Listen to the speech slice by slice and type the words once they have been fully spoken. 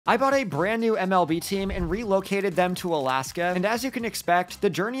I bought a brand new MLB team and relocated them to Alaska, and as you can expect, the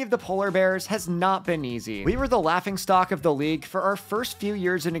journey of the polar bears has not been easy. We were the laughingstock of the league for our first few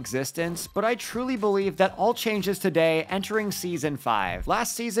years in existence, but I truly believe that all changes today entering Season 5.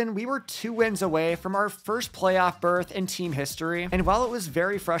 Last season, we were 2 wins away from our first playoff berth in team history, and while it was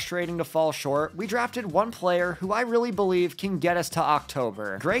very frustrating to fall short, we drafted one player who I really believe can get us to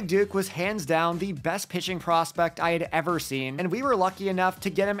October. Greg Duke was hands down the best pitching prospect I had ever seen, and we were lucky enough to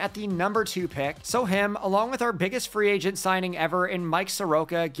get him at the number 2 pick, so him, along with our biggest free agent signing ever in Mike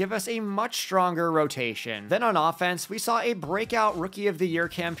Soroka, give us a much stronger rotation. Then on offense, we saw a breakout Rookie of the Year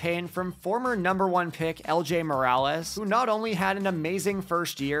campaign from former number 1 pick LJ Morales, who not only had an amazing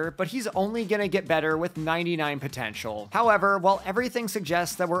first year, but he's only gonna get better with 99 potential. However, while everything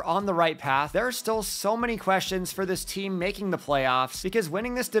suggests that we're on the right path, there are still so many questions for this team making the playoffs, because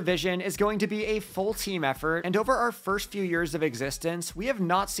winning this division is going to be a full team effort, and over our first few years of existence, we have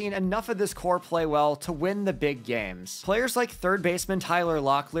not seen enough of this core play well to win the big games. Players like third baseman Tyler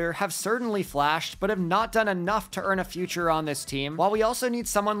Locklear have certainly flashed, but have not done enough to earn a future on this team, while we also need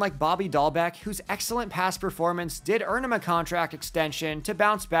someone like Bobby Dahlbeck, whose excellent past performance did earn him a contract extension to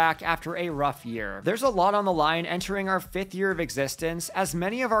bounce back after a rough year. There's a lot on the line entering our 5th year of existence, as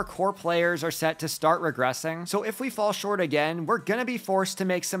many of our core players are set to start regressing, so if we fall short again, we're gonna be forced to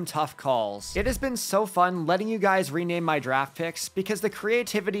make some tough calls. It has been so fun letting you guys rename my draft picks, because the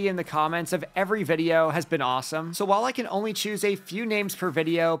creativity in the comments of every video has been awesome, so while I can only choose a few names per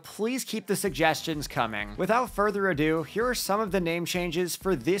video, please keep the suggestions coming. Without further ado, here are some of the name changes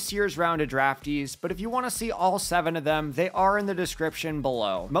for this year's round of draftees, but if you want to see all 7 of them, they are in the description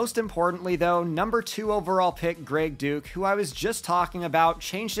below. Most importantly though, number 2 overall pick Greg Duke, who I was just talking about,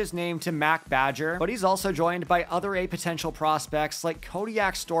 changed his name to Mac Badger, but he's also joined by other A potential prospects like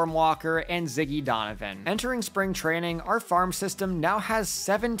Kodiak Stormwalker and Ziggy Donovan. Entering spring training, our farm system now has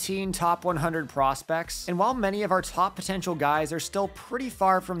 17 top 100 prospects, and while many of our top potential guys are still pretty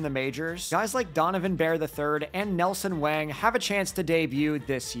far from the majors, guys like Donovan Bear III and Nelson Wang have a chance to debut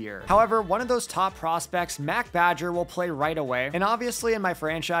this year. However, one of those top prospects, Mac Badger, will play right away, and obviously in my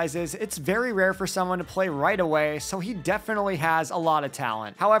franchises, it's very rare for someone to play right away, so he definitely has a lot of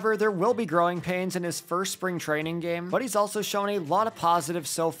talent. However, there will be growing pains in his first spring training game, but he's also shown a lot of positives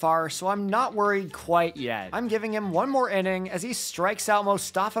so far, so I'm not worried quite yet. I'm giving him one more inning as he strikes out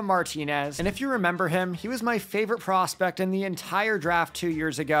Mustafa Martinez, and if you remember him, he was my favorite prospect in the entire draft 2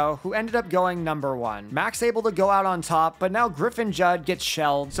 years ago, who ended up going number 1. Mac's able to go out on top, but now Griffin Judd gets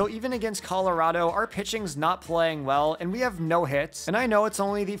shelled, so even against Colorado, our pitching's not playing well, and we have no hits. And I know it's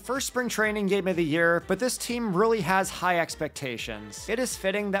only the first spring training game of the year, but this team really has high expectations. It is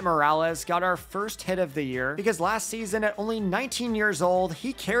fitting that Morales got our first hit of the year, because last season at only 19 years old,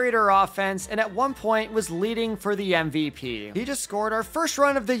 he carried our offense and at one point was leading for the MVP. He just scored our first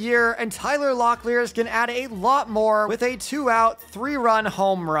run of the year, and Tyler Locklear is gonna add a lot more with a 2-out, 3-run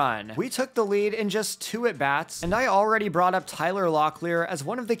home run. We took the lead in just 2 at-bats, and I already brought up Tyler Locklear as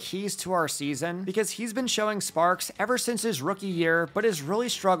one of the keys to our season, because he's been showing sparks ever since his rookie year, but has really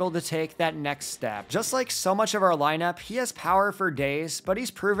struggled to take that next step. Just like so much of our lineup, he has power for days, but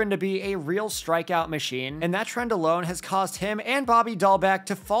he's proven to be a real strikeout machine, and that trend alone has caused him and Bobby Dahlbeck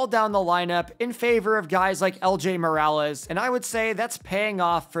to fall down the lineup in favor of guys like LJ Morales, and I would say that's paying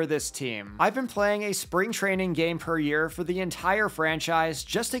off for this team. I've been playing a spring training game per year for the entire franchise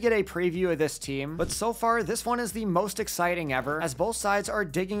just to get a preview of this team, but so far this one is the most exciting ever, as both sides are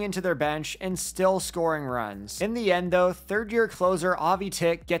digging into their bench and still scoring runs. In the end though, third-year closer Avi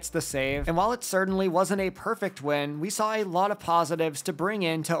Tick gets the save, and while it certainly wasn't a perfect win, we saw a lot of positives to bring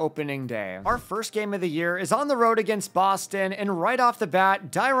into opening day. Our first game of the year is on the road against Boston, and right off the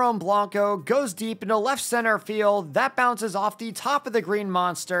bat, Dairon Blanco goes deep into left center field. That bounces off the top of the green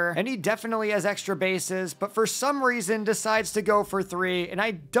monster, and he definitely has extra bases, but for some reason decides to go for 3, and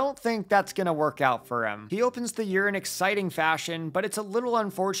I don't think that's gonna work out for him. He opens the year in exciting fashion, but it's a little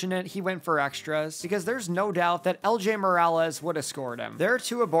unfortunate he went for extras, because there's no doubt that LJ Morales would have scored him. There are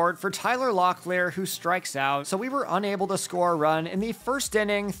 2 aboard for Tyler Locklear, who strikes out, so we were unable to score a run in the first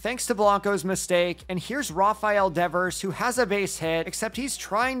inning thanks to Blanco's mistake, and here's Rafael Devers, who has a base hit, except he's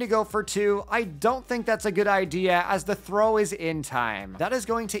trying to go for 2. I don't think that's a good idea, as the throw is in time. That is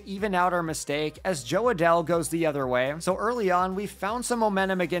going to even out our mistake, as Joe Adell goes the other way, so early on we found some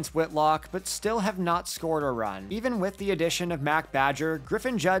momentum against Whitlock, but still have not scored a run. Even with the addition of Mac Badger,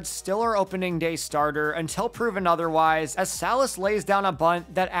 Griffin Judd still our opening day starter until proven otherwise, as Salas lays down a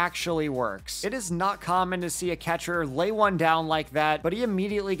bunt that actually works. It is not common to see a catcher lay one down like that, but he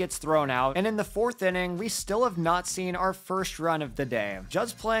immediately gets thrown out, and in the 4th inning, we still have not seen our first run of the day.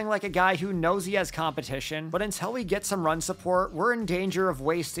 Judd's playing like a guy who knows he has competition, but until we get some run support, we're we're in danger of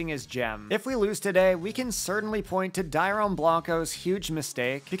wasting his gem. If we lose today, we can certainly point to Dairon Blanco's huge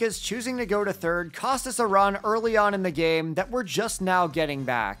mistake, because choosing to go to third cost us a run early on in the game that we're just now getting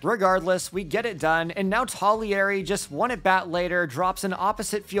back. Regardless, we get it done, and now Talieri, just one at bat later, drops an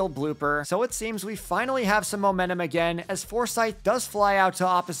opposite field blooper, so it seems we finally have some momentum again as Forsyth does fly out to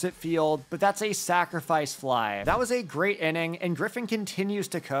opposite field, but that's a sacrifice fly. That was a great inning, and Griffin continues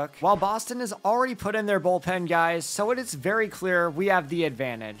to cook, while Boston has already put in their bullpen guys, so it is very clear we have the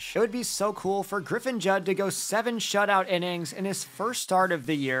advantage. It would be so cool for Griffin Judd to go 7 shutout innings in his first start of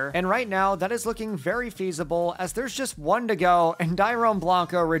the year, and right now that is looking very feasible as there's just 1 to go and Dairon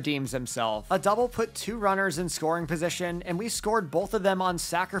Blanco redeems himself. A double put 2 runners in scoring position, and we scored both of them on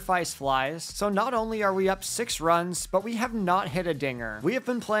sacrifice flies, so not only are we up 6 runs, but we have not hit a dinger. We have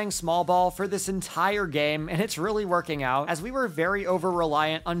been playing small ball for this entire game, and it's really working out, as we were very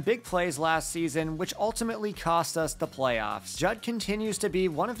over-reliant on big plays last season, which ultimately cost us the playoffs. Judd continues to be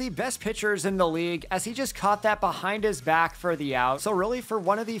one of the best pitchers in the league, as he just caught that behind his back for the out, so really for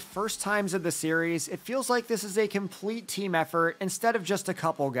one of the first times of the series, it feels like this is a complete team effort instead of just a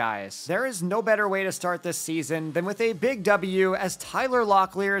couple guys. There is no better way to start this season than with a big W, as Tyler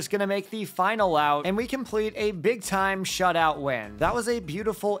Locklear is going to make the final out, and we complete a big-time shutout win. That was a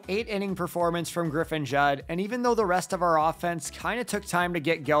beautiful 8-inning performance from Griffin Judd, and even though the rest of our offense kind of took time to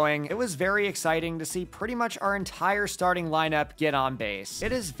get going, it was very exciting to see pretty much our entire starting lineup get on base.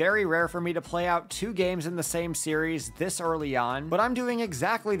 It is very rare for me to play out 2 games in the same series this early on, but I'm doing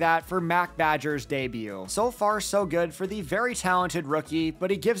exactly that for Mac Badger's debut. So far, so good for the very talented rookie,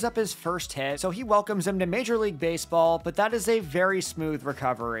 but he gives up his first hit, so he welcomes him to Major League Baseball, but that is a very smooth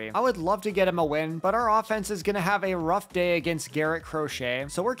recovery. I would love to get him a win, but our offense is going to have a rough day against Garrett Crochet,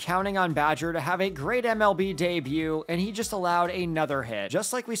 so we're counting on Badger to have a great MLB debut, and he just allowed another hit.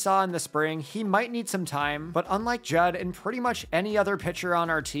 Just like we saw in the spring, he might need some time, but unlike Judd and pretty much any other pitcher on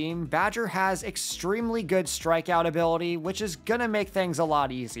our team, Badger has extremely good strikeout ability, which is gonna make things a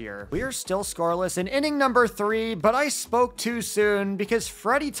lot easier. We are still scoreless in inning number 3, but I spoke too soon because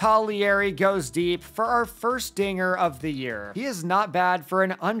Freddy Talieri goes deep for our first dinger of the year. He is not bad for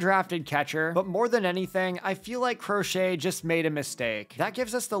an undrafted catcher, but more than anything, I feel like Crochet just made a mistake. That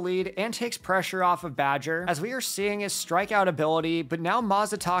gives us the lead and takes pressure off of Badger, as we are seeing his strikeout ability, but now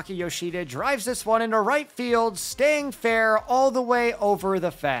Mazataka Yoshida drives this one into right field, staying fair all the way over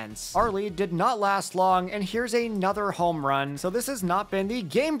the fence. Our lead did not last long, and here's another home run, so this has not been the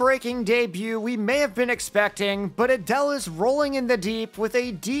game-breaking debut we may have been expecting, but Adele is rolling in the deep with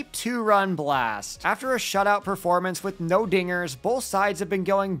a deep 2-run blast. After a shutout performance with no dingers, both sides have been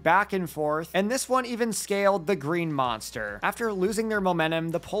going back and forth, and this one even scaled the Green Monster. After losing their momentum,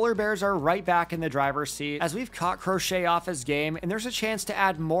 the Polar Bears are right back in the driver's seat, as we've caught Crochet off his game, and there's a chance to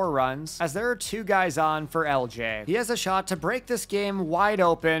add more runs, as there are 2 guys on for LJ. He has a shot to break this game wide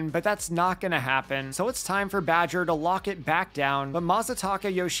open, but that's not gonna happen, so it's time for Badger to lock it back down, but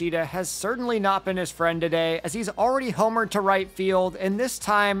Mazataka Yoshida has certainly not been his friend today, as he's already homered to right field, and this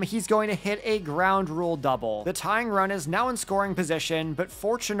time he's going to hit a ground rule double. The tying run is now in scoring position, but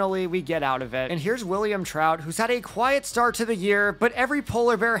fortunately we get out of it. And here's William Trout, who's had a quiet start to the year, but every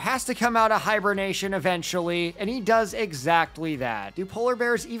Polar Bear has to come out of hibernation eventually, and he does exactly that. Do Polar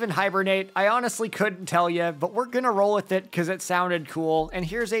Bears even hibernate? I honestly couldn't tell you, but we're gonna roll with it because it sounded cool, and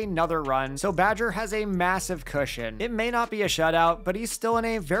here's another run. So Badger has a massive cushion. It may not be a shutout, but he's still in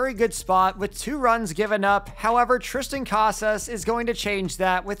a very good spot with 2 runs given up. However, Tristan Casas is going to change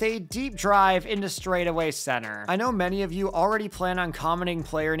that with a deep drive into straightaway center. I know many of you already plan on commenting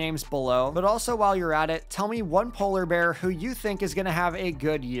player names below, but also while you're at it, tell me one Polar Bear who you think is going to have a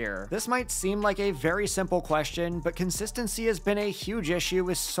good year. This might seem like a very simple question, but consistency has been a huge issue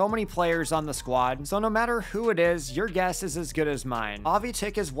with so many players on the squad, so no matter who it is, your guess is as good as mine. Avi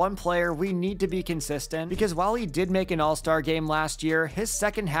Tick is one player we need to be consistent, because while he did make an all-star game last year, his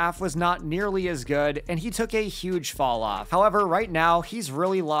second half was not nearly as good, and he took a huge fall off. However, right now, he's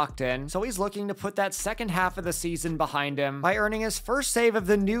really locked in, so he's looking to put that second half of the season behind him by earning his first save of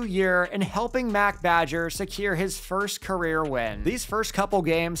the new year and helping Mac Badger secure his first career win. These first couple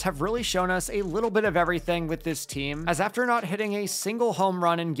games have really shown us a little bit of everything with this team, as after not hitting a single home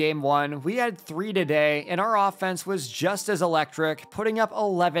run in game 1, we had 3 today, and our offense was just as electric, putting up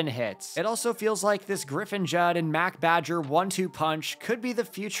 11 hits. It also feels like this Griffin Judd and Mac Badger 1-2 punch could be the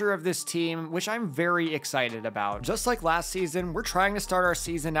future of this team, which I'm very excited about. Just like last season, we're trying to start our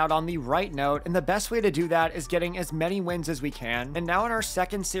season out on the right note, and the best way to do that is getting as many wins as we can. And now in our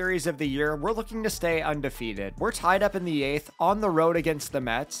second series of the year, we're looking to stay undefeated. We're tied up in the 8th on the road against the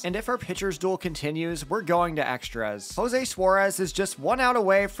Mets, and if our pitcher's duel continues, we're going to extras. Jose Suarez is just 1 out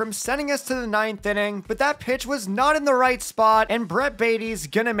away from sending us to the 9th inning, but that pitch was not in in the right spot, and Brett Beatty's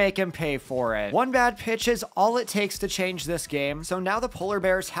gonna make him pay for it. One bad pitch is all it takes to change this game, so now the Polar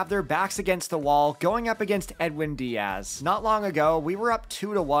Bears have their backs against the wall going up against Edwin Diaz. Not long ago, we were up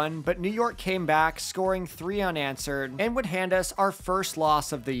 2-1, but New York came back, scoring 3 unanswered, and would hand us our first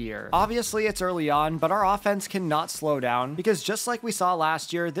loss of the year. Obviously, it's early on, but our offense cannot slow down, because just like we saw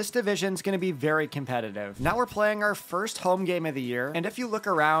last year, this division's gonna be very competitive. Now we're playing our first home game of the year, and if you look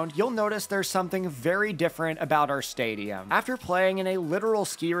around, you'll notice there's something very different about our stadium. After playing in a literal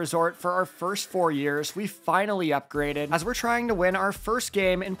ski resort for our first 4 years, we finally upgraded as we're trying to win our first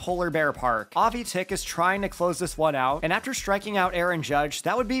game in Polar Bear Park. Avi Tick is trying to close this one out, and after striking out Aaron Judge,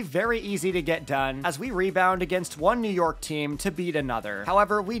 that would be very easy to get done as we rebound against one New York team to beat another.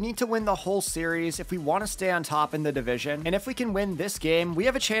 However, we need to win the whole series if we want to stay on top in the division, and if we can win this game, we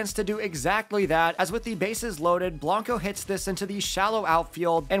have a chance to do exactly that, as with the bases loaded, Blanco hits this into the shallow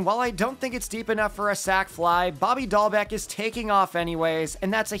outfield, and while I don't think it's deep enough for a sac fly, Bobby Dahlbeck is taking off anyways,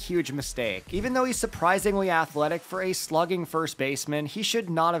 and that's a huge mistake. Even though he's surprisingly athletic for a slugging first baseman, he should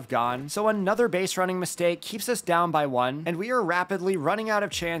not have gone, so another base running mistake keeps us down by 1, and we are rapidly running out of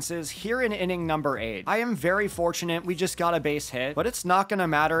chances here in inning number 8. I am very fortunate we just got a base hit, but it's not gonna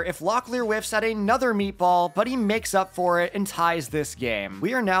matter if Locklear whiffs at another meatball, but he makes up for it and ties this game.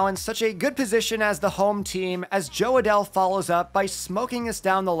 We are now in such a good position as the home team, as Joe Adell follows up by smoking us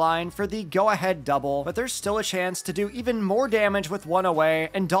down the line for the go-ahead double, but there's still a chance to do even more damage with 1 away,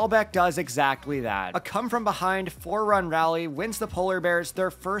 and Dahlbeck does exactly that. A come-from-behind 4-run rally wins the Polar Bears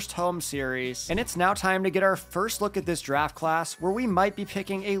their first home series, and it's now time to get our first look at this draft class, where we might be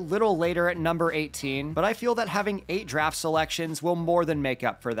picking a little later at number 18, but I feel that having 8 draft selections will more than make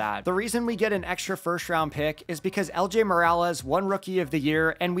up for that. The reason we get an extra first-round pick is because LJ Morales won Rookie of the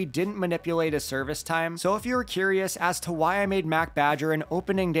Year, and we didn't manipulate his service time, so if you were curious as to why I made Mac Badger an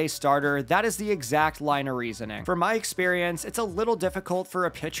opening day starter, that is the exact line of reasoning. From my experience, it's a little difficult for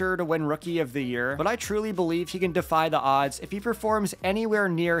a pitcher to win Rookie of the Year, but I truly believe he can defy the odds if he performs anywhere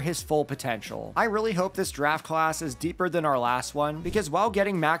near his full potential. I really hope this draft class is deeper than our last one, because while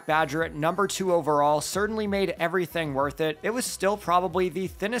getting Mac Badger at number 2 overall certainly made everything worth it, it was still probably the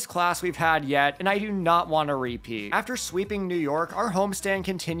thinnest class we've had yet, and I do not want to repeat. After sweeping New York, our homestand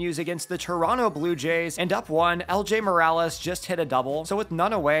continues against the Toronto Blue Jays, and up 1, LJ Morales just hit a double, so with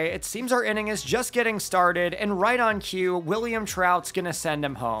none away, it seems our inning is just getting started, and right on cue, William Trout's gonna send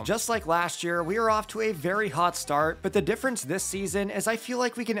him home. Just like last year, we are off to a very hot start, but the difference this season is I feel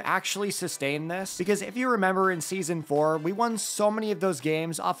like we can actually sustain this, because if you remember in season 4, we won so many of those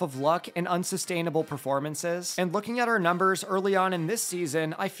games off of luck and unsustainable performances, and looking at our numbers early on in this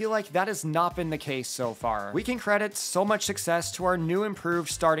season, I feel like that has not been the case so far. We can credit so much success to our new improved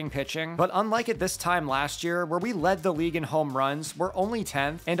starting pitching, but unlike at this time last year, where we led the league in home runs, we're only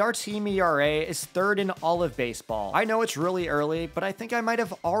 10th, and our team ERA is 3rd in all of baseball. I know it's really early, but I think I might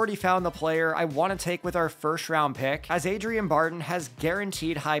have already found the player I want to take with our first round pick, as Adrian Barton has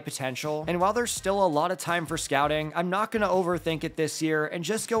guaranteed high potential, and while there's still a lot of time for scouting, I'm not going to overthink it this year and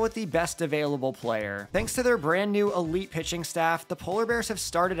just go with the best available player. Thanks to their brand new elite pitching staff, the Polar Bears have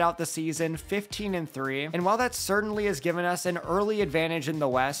started out the season 15-3, and while that certainly has given us an early advantage in the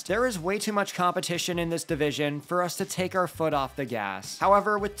West, there is way too much competition in this division for us to take our foot off the gas.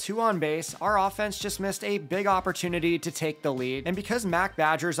 However, with 2 on base, our offense just missed a big opportunity to take the lead, and because Mac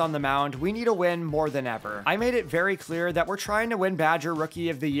Badger's on the mound, we need a win more than ever. I made it very clear that we're trying to win Badger Rookie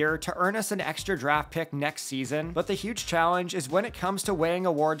of the Year to earn us an extra draft pick next season, but the huge challenge is when it comes to weighing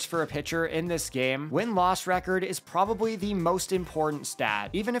awards for a pitcher in this game, win-loss record is probably the most important stat.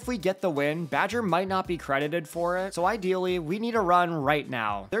 Even if we get the win, Badger might not be credited for it, so ideally, we need a run right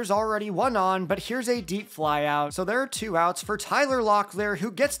now. There's already 1 on, but here's a deep fly out, so there are 2 outs for Tyler Locklear,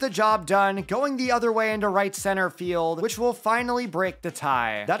 who gets the job done, going the other way into right center field, which will finally break the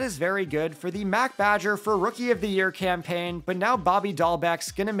tie. That is very good for the Mac Badger for Rookie of the Year campaign, but now Bobby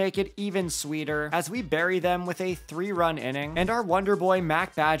Dahlbeck's gonna make it even sweeter as we bury them with a 3-run inning, and our wonder boy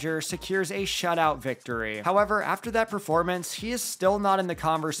Mac Badger secures a shutout victory. However, after that performance, he is still not in the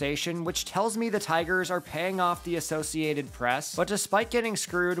conversation, which tells me the Tigers are paying off the Associated Press, but despite getting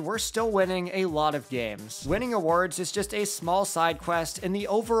screwed, we're still winning a lot of games. Winning awards is just a small side quest in the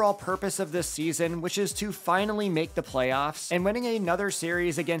overall purpose of this season, which is to finally make the playoffs, and winning another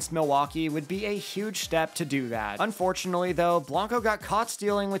series against Milwaukee would be a huge step to do that. Unfortunately though, Blanco got caught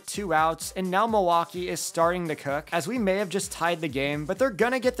stealing with 2 outs, and now Milwaukee is starting to cook, as we may have just tied the game, but they're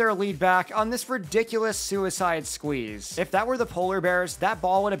gonna get their lead back on this ridiculous suicide squeeze. If that were the Polar Bears, that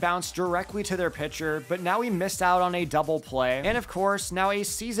ball would have bounced directly to their pitcher, but now we missed out on a double play, and of course, now a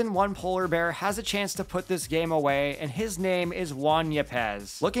Season 1 Polar Bear has a chance to put this game away, and his name is Juan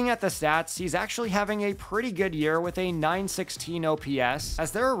Yepez. Looking at the stats, he's actually having a a pretty good year with a 916 OPS,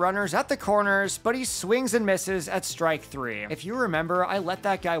 as there are runners at the corners, but he swings and misses at strike 3. If you remember, I let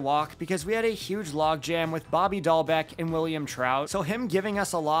that guy walk because we had a huge logjam with Bobby Dahlbeck and William Trout, so him giving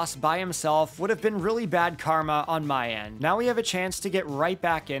us a loss by himself would have been really bad karma on my end. Now we have a chance to get right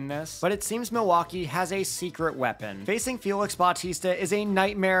back in this, but it seems Milwaukee has a secret weapon. Facing Felix Bautista is a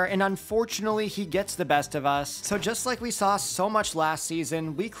nightmare, and unfortunately he gets the best of us. So just like we saw so much last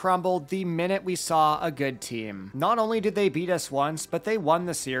season, we crumbled the minute we saw a good team. Not only did they beat us once, but they won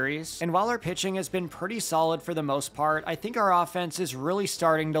the series. And while our pitching has been pretty solid for the most part, I think our offense is really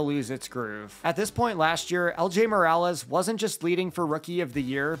starting to lose its groove. At this point last year, LJ Morales wasn't just leading for Rookie of the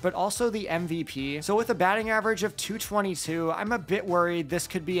Year, but also the MVP. So with a batting average of 222, I'm a bit worried this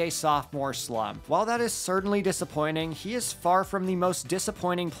could be a sophomore slump. While that is certainly disappointing, he is far from the most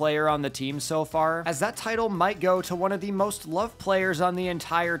disappointing player on the team so far, as that title might go to one of the most loved players on the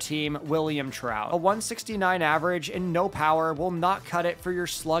entire team, William Trout. A 169 average and no power will not cut it for your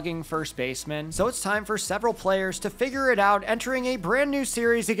slugging first baseman. So it's time for several players to figure it out, entering a brand new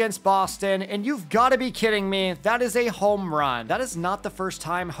series against Boston, and you've got to be kidding me, that is a home run. That is not the first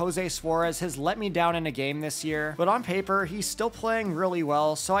time Jose Suarez has let me down in a game this year, but on paper, he's still playing really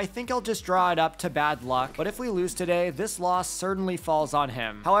well, so I think I'll just draw it up to bad luck. But if we lose today, this loss certainly falls on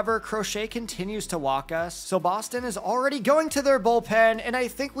him. However, Crochet continues to walk us, so Boston is already going to their bullpen, and I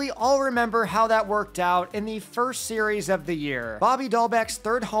think we all remember how that worked out in the first series of the year. Bobby Dahlbeck's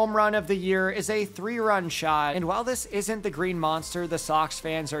third home run of the year is a 3-run shot, and while this isn't the green monster the Sox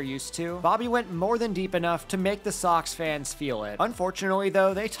fans are used to, Bobby went more than deep enough to make the Sox fans feel it. Unfortunately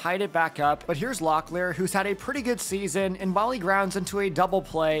though, they tied it back up, but here's Locklear, who's had a pretty good season, and while he grounds into a double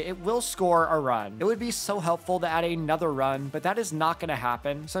play, it will score a run. It would be so helpful to add another run, but that is not going to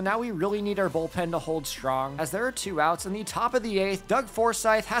happen, so now we really need our bullpen to hold strong. As there are 2 outs in the top of the 8th, Doug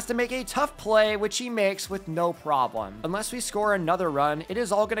Forsyth has to make a tough play, which he makes with no problem. Unless we score another run, it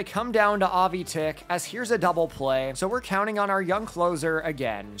is all going to come down to Avi Tick, as here's a double play, so we're counting on our young closer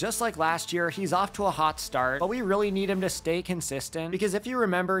again. Just like last year, he's off to a hot start, but we really need him to stay consistent, because if you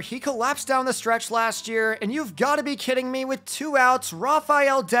remember, he collapsed down the stretch last year, and you've got to be kidding me, with 2 outs,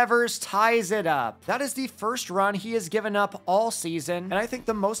 Rafael Devers ties it up. That is the first run he has given up all season, and I think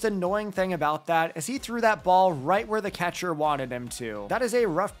the most annoying thing about that is he threw that ball right where the catcher wanted him to. That is a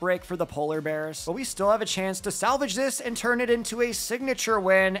rough break for the Polar Bears, but we still have a chance to salvage this and turn it into a signature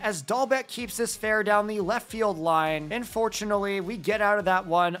win, as Dahlbeck keeps this fair down the left field line, and fortunately, we get out of that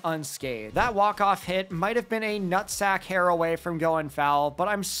one unscathed. That walk-off hit might have been a nutsack hair away from going foul, but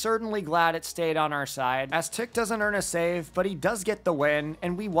I'm certainly glad it stayed on our side, as Tick doesn't earn a save, but he does get the win,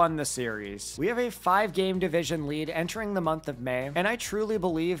 and we won the series. We have a 5-game division lead entering the month of May, and I truly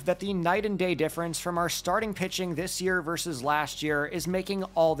believe that the night and day difference from our starting pitching this year versus last year is making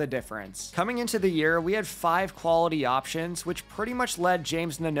all the difference. Coming into the year, we had 5 quality options, which pretty much led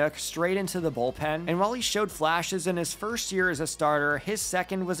James Nanook straight into the bullpen, and while he showed flashes in his first year as a starter, his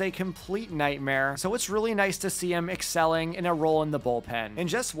second was a complete nightmare, so it's really nice to see him excelling in a role in the bullpen. In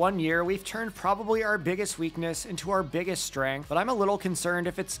just 1 year, we've turned probably our biggest weakness into our biggest strength, but I'm a little concerned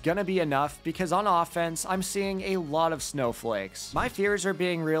if it's gonna be enough, because on offense, I'm seeing a lot of snowflakes. My fears are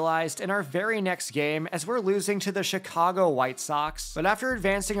being realized in our very next game, as we're losing to the Chicago White Sox, but after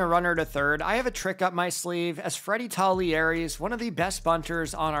advancing a runner to third, I have a trick up my sleeve, as Freddy Taglieri's one of the best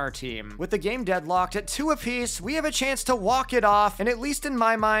bunters on our team. With the game deadlocked at 2 apiece, we have a chance to walk it off, and at least in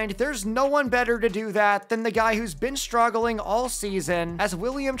my mind, there's no one better to do that than the guy who's been struggling all season, as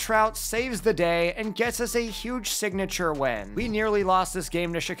William Trout saves the day and gets us a huge signature win. We nearly lost this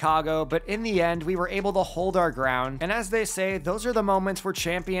game to Chicago, but in the end, we were able to hold our ground, and as they say, those are the moments where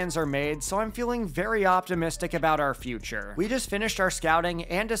champions are made, so I'm feeling very optimistic about our future. We just finished our scouting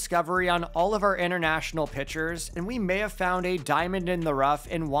and discovery on all of our international pitchers, and we may have found a diamond in the rough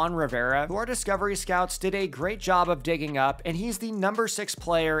in Juan Rivera, who our discovery scouts did a great job of digging up, and he's the number 6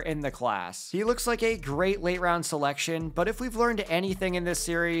 player in the class. He looks like a great late round selection, but if we've learned anything in this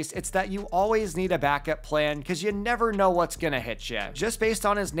series, it's that you always need a backup plan, because you never know what's gonna hit you. Just based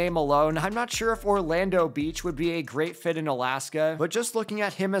on his name alone, I'm not sure if Orlando Beach would be a great fit in Alaska, but just looking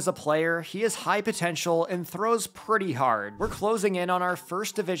at him as a player, he has high potential and throws pretty hard. We're closing in on our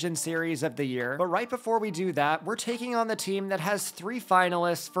first division series of the year, but right before we do that, we're taking on the team that has 3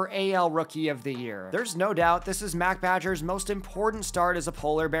 finalists for AL Rookie of the Year. There's no doubt this is Mac Badger's most important start as a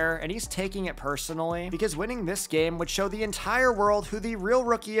Polar Bear, and he's taking it personally, because winning this game would show the entire world who the real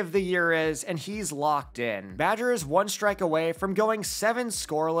Rookie of the Year is, and he's locked in. Badger is 1 strike away from going 7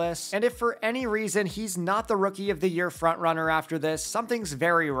 scoreless, and if for any reason he's not the Rookie of the Year frontrunner after this, something's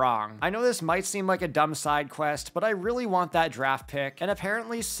very wrong. I know this might seem like a dumb side quest, but I really want that draft pick, and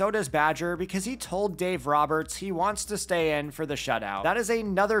apparently so does Badger Badger because he told Dave Roberts he wants to stay in for the shutout. That is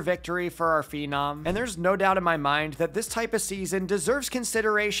another victory for our phenom, and there's no doubt in my mind that this type of season deserves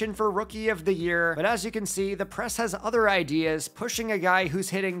consideration for Rookie of the Year, but as you can see, the press has other ideas, pushing a guy who's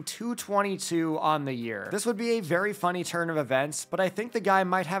hitting 222 on the year. This would be a very funny turn of events, but I think the guy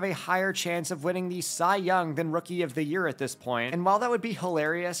might have a higher chance of winning the Cy Young than Rookie of the Year at this point, and while that would be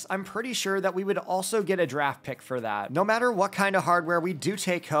hilarious, I'm pretty sure that we would also get a draft pick for that. No matter what kind of hardware we do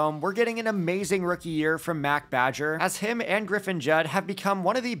take home, we're getting an amazing rookie year from Mac Badger, as him and Griffin Judd have become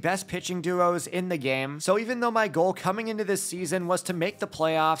one of the best pitching duos in the game, so even though my goal coming into this season was to make the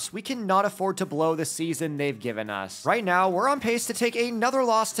playoffs, we cannot afford to blow the season they've given us. Right now, we're on pace to take another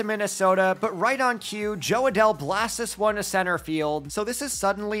loss to Minnesota, but right on cue, Joe Adell blasts this one to center field, so this is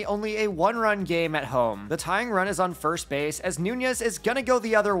suddenly only a one-run game at home. The tying run is on first base, as Nunez is gonna go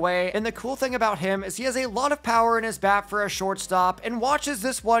the other way, and the cool thing about him is he has a lot of power in his bat for a shortstop, and watches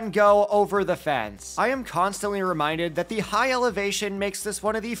this one go over the fence. I am constantly reminded that the high elevation makes this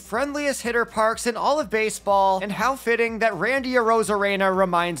one of the friendliest hitter parks in all of baseball, and how fitting that Randy Arozarena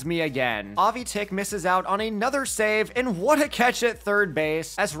reminds me again. Avi Tick misses out on another save, and what a catch at third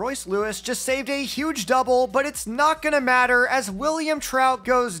base, as Royce Lewis just saved a huge double, but it's not gonna matter as William Trout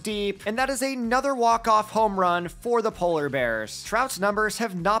goes deep, and that is another walk-off home run for the Polar Bears. Trout's numbers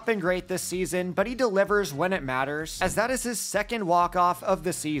have not been great this season, but he delivers when it matters, as that is his second walk-off of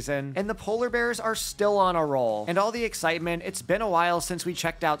the season, and the Polar Bears are still on a roll. And all the excitement, it's been a while since we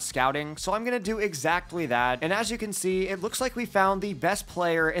checked out scouting, so I'm gonna do exactly that, and as you can see, it looks like we found the best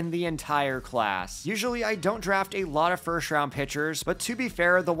player in the entire class. Usually I don't draft a lot of first-round pitchers, but to be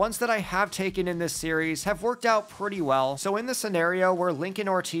fair, the ones that I have taken in this series have worked out pretty well, so in the scenario where Lincoln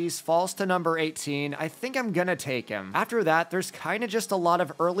Ortiz falls to number 18, I think I'm gonna take him. After that, there's kinda just a lot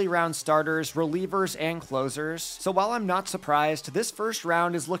of early round starters, relievers, and closers, so while I'm not surprised, this first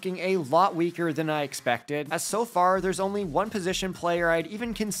round is looking a lot weaker than I expected, as so far there's only one position player I'd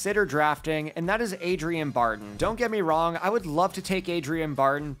even consider drafting, and that is Adrian Barton. Don't get me wrong, I would love to take Adrian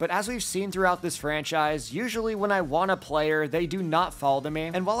Barton, but as we've seen throughout this franchise, usually when I want a player, they do not fall to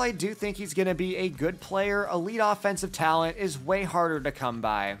me, and while I do think he's gonna be a good player, elite offensive talent is way harder to come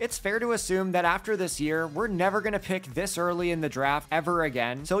by. It's fair to assume that after this year, we're never gonna pick this early in the draft ever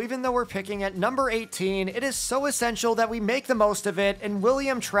again, so even though we're picking at number 18, it is so essential that we make the most of it, and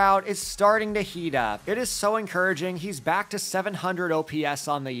William Trout is starting to heat up. It is so encouraging he's back to 700 OPS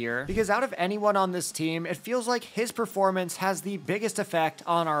on the year, because out of anyone on this team, it feels like his performance has the biggest effect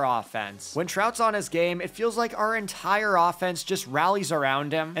on our offense. When Trout's on his game, it feels like our entire offense just rallies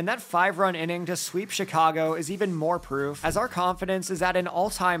around him, and that 5-run inning to sweep Chicago is even more proof, as our confidence is at an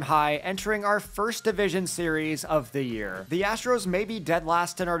all-time high entering our first division series of the year. The Astros may be dead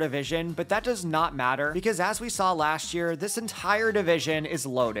last in our division, but that does not matter, because as we saw last year, this entire division is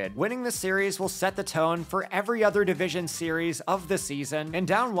loaded. Winning the series will set the tone for every other division series of the season, and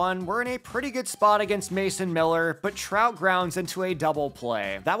down one, we're in a pretty good spot against Mason Miller, but Trout grounds into a double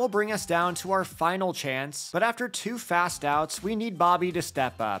play. That will bring us down to our final chance, but after 2 fast outs, we need Bobby to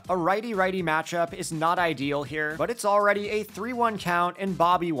step up. A righty-righty matchup is not ideal here, but it's already a 3-1 count and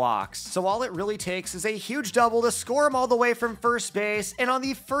Bobby walks, so all it really takes is a huge double to score him all the way from first base, and on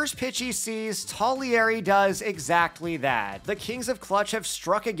the first pitch he sees, Talieri does exactly that. The Kings of Clutch have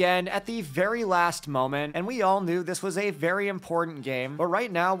struck again at the very last moment, and we all knew this was a very important game, but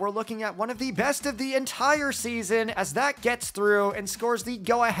right now we're looking at one of the best of the entire season as that gets through and scores the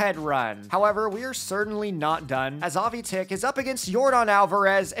go-ahead run. However, we are certainly not done, as Avi Tick is up against Yordan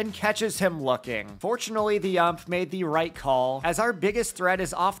Alvarez and catches him looking. Fortunately, the ump made the right call, as our biggest threat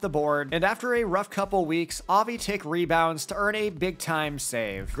is off the board, and after a rough couple weeks, Avi Tick rebounds to earn a big-time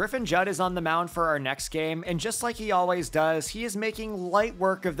save. Griffin Judd is on the mound for our next game, and just like he always does, he is making light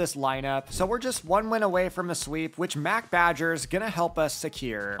work of this lineup, so we're just one win away from a sweep, which Mac Badger's gonna help us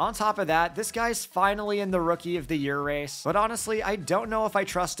secure. On top of that, this guy's finally in the Rookie of the Year race, but honestly, I don't know if I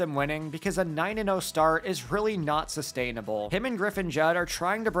trust him winning, because a 9-0 start is really not sustainable. Him and Griffin Judd are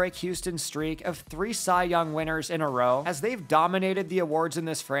trying to break Houston's streak of 3 Cy Young winners in a row, as they've dominated the awards in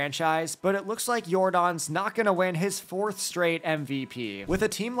this franchise, but it looks like Yordan's not gonna win his 4th straight MVP. With a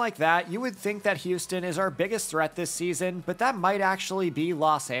team like that, you would think that Houston is our biggest threat this season, but that might actually be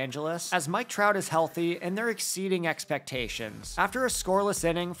Los Angeles, as Mike Trout is healthy and they're exceeding expectations. After a scoreless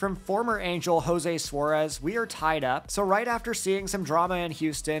inning from former Angel Jose Suarez, we are tied up, so right after seeing some drama in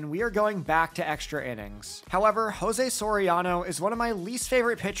Houston, we are going back to extra innings. However, Jose Soriano is one of my least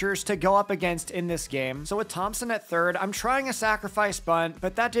favorite pitchers to go up against in this game, so with Thompson at third, I'm trying a sacrifice bunt,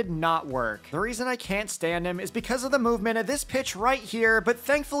 but that did not work. The reason I can't stand him is because of the movement of this pitch right here, but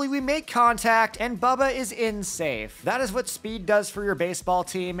thankfully we make contact and Bubba is in safe. That is what speed does for your base baseball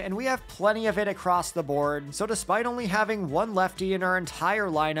team, and we have plenty of it across the board, so despite only having one lefty in our entire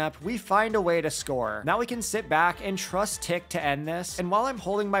lineup, we find a way to score. Now we can sit back and trust Tick to end this, and while I'm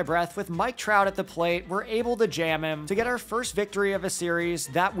holding my breath with Mike Trout at the plate, we're able to jam him to get our first victory of a series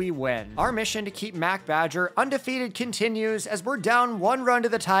that we win. Our mission to keep Mac Badger undefeated continues as we're down 1 run to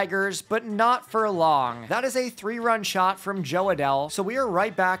the Tigers, but not for long. That is a 3-run shot from Joe Adell, so we are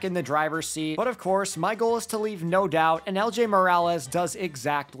right back in the driver's seat, but of course, my goal is to leave no doubt, and LJ Morales does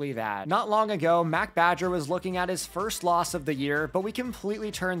exactly that. Not long ago, Mac Badger was looking at his first loss of the year, but we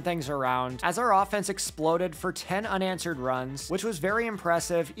completely turned things around as our offense exploded for 10 unanswered runs, which was very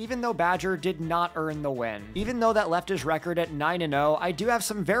impressive even though Badger did not earn the win. Even though that left his record at 9-0, I do have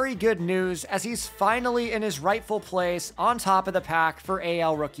some very good news as he's finally in his rightful place on top of the pack for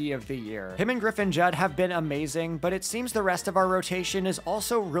AL Rookie of the Year. Him and Griffin Judd have been amazing, but it seems the rest of our rotation is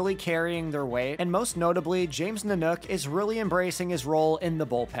also really carrying their weight, and most notably, James Nanook is really embracing his role in the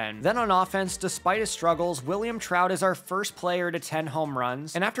bullpen. Then on offense, despite his struggles, William Trout is our first player to 10 home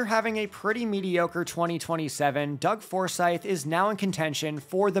runs, and after having a pretty mediocre 2027, Doug Forsyth is now in contention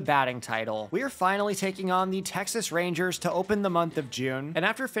for the batting title. We are finally taking on the Texas Rangers to open the month of June, and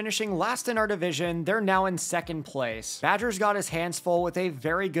after finishing last in our division, they're now in second place. Badger's got his hands full with a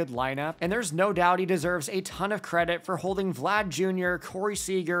very good lineup, and there's no doubt he deserves a ton of credit for holding Vlad Jr., Corey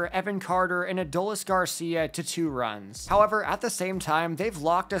Seager, Evan Carter, and Adolis Garcia to 2 runs. However, at the same time, they've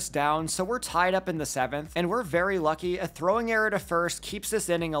locked us down, so we're tied up in the 7th, and we're very lucky a throwing error to first keeps this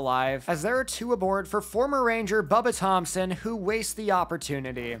inning alive, as there are 2 aboard for former Ranger Bubba Thompson, who wastes the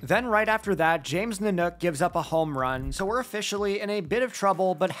opportunity. Then right after that, James Nanook gives up a home run, so we're officially in a bit of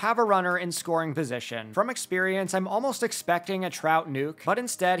trouble, but have a runner in scoring position. From experience, I'm almost expecting a Trout nuke, but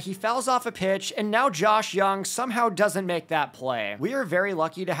instead he fouls off a pitch, and now Josh Young somehow doesn't make that play. We are very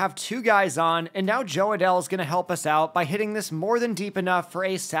lucky to have 2 guys on, and now Joe Adell is going to help us out by hitting this more than deep enough for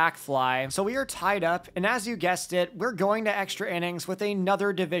a sac fly. So we are tied up, and as you guessed it, we're going to extra innings with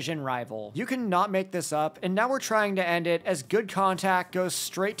another division rival. You cannot make this up, and now we're trying to end it as good contact goes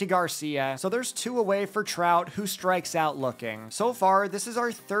straight to Garcia, so there's 2 away for Trout, who strikes out looking. So far, this is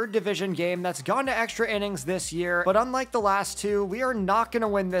our 3rd division game that's gone to extra innings this year, but unlike the last 2, we are not going to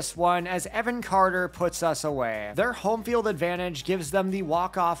win this one as Evan Carter puts us away. Their home field advantage gives them the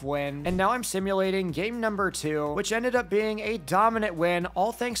walk-off win, and now I'm simulating game number 2, which ended up being a dominant win,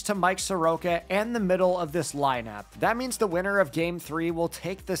 all thanks to Mike Soroka and the middle of this lineup. That means the winner of game 3 will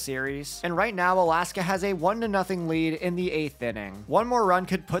take the series, and right now Alaska has a 1-0 lead in the 8th inning. One more run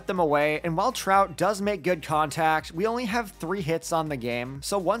could put them away, and while Trout does make good contact, we only have 3 hits on the game,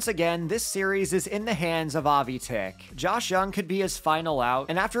 so once again, this series is in the hands of Avi Tick. Josh Young could be his final out,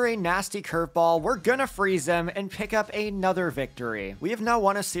 and after a nasty curveball, we're gonna freeze him and pick up another victory. We have now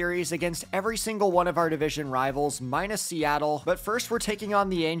won a series against every single one of our division rivals, minus Seattle, but first we're taking on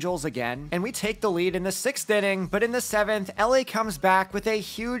the Angels again, and we take the lead in the 6th inning, but in the 7th, LA comes back with a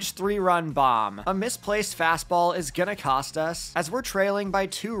huge 3-run bomb. A misplaced fastball is gonna cost us, as we're trailing by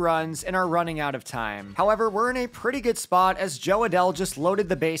 2 runs and are running out of time. However, we're in a pretty good spot as Joe Adell just loaded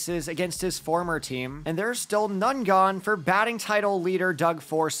the bases against his former team, and there's still none gone for batting title leader Doug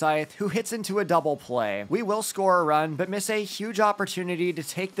Forsyth, who hits into a double play. We will score a run, but miss a huge opportunity to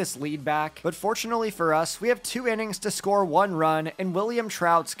take this lead back, but fortunately for us, we have 2 innings to score 1 run, and William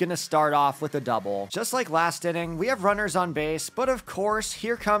Trout's gonna start off with a double. Just like last inning, we have runners on base, but of course,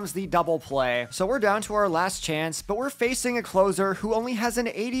 here comes the double play. So we're down to our last chance, but we're facing a closer who only has an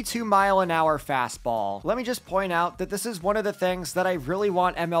 82-mile-an-hour fastball. Let me just point out that this is one of the things that I really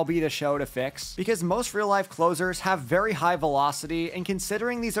want MLB The Show to fix, because most real-life closers have very high velocity, and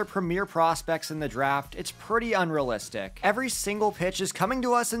considering these are premier prospects in the draft, it's pretty unrealistic. Every single pitch is coming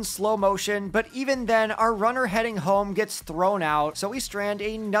to us in slow motion, but even then, our runner heading home gets thrown out, so we strand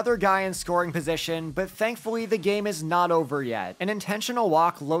another guy in scoring position, but thankfully the game is not over yet. An intentional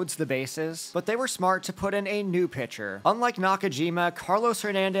walk loads the bases, but they were smart to put in a new pitcher. Unlike Nakajima, Carlos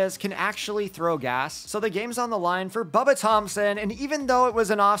Hernandez can actually throw gas, so the game's on the line for Bubba Thompson, and even though it was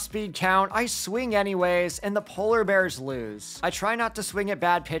an off-speed count, I swing anyways, and the Polar Bears lose. I try not to swing at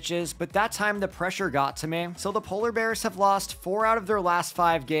bad pitches, but that time the pressure got to me, so the Polar Bears have lost 4 out of their last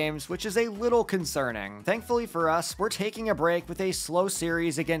 5 games, which is a little concerning. Thankfully for us, we're taking a break with a slow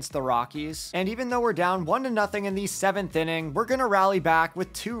series against the Rockies, and even though we're down 1-0 in the 7th inning, we're gonna rally back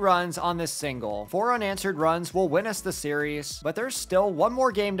with 2 runs on this single. 4 unanswered runs will win us the series, but there's still 1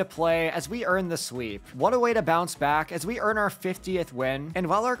 more game to play as we earn the sweep. What a way to bounce back as we earn our 50th win, and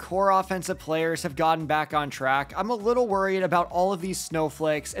while our core offensive players have gotten back on track, I'm a little worried about all of these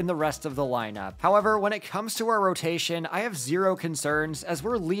snowflakes in the rest of the lineup. However, when it comes to our rotation, I have 0 concerns as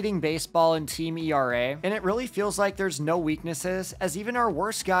we're leading baseball in team ERA, and it really feels like there's no weaknesses, as even our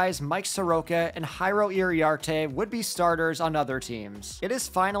worst guys Mike Soroka and Jairo Iriarte would be starters on other teams. It is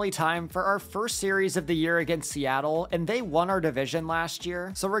finally time for our first series of the year against Seattle, and they won our division last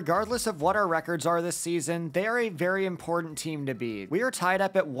year, so regardless of what our records are this season, they are a very important team to beat. We are tied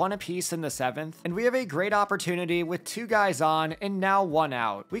up at 1 apiece in the 7th, and we have a great opportunity with 2 guys on and now 1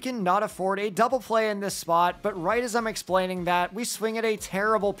 out. We cannot afford a double play in this spot, but right as I'm explaining that, we swing at a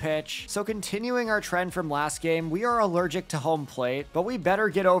terrible pitch, so continuing our trend from last game, we are allergic to home plate, but we better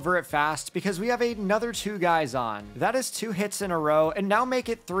get over it fast because we have another 2 guys on. That is 2 hits in a row, and now make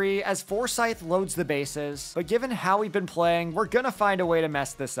it 3 as Forsyth loads the bases, but given how we've been playing, we're gonna find a way to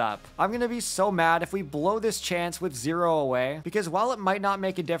mess this up. I'm gonna be so mad if we blow this chance with 0 away, because while it might not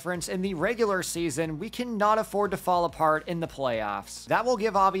make a difference in the regular season, we cannot afford to fall apart in the playoffs. That will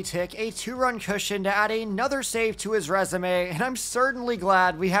give Avi Tick a 2-run cushion to add another save to his resume, and I'm certainly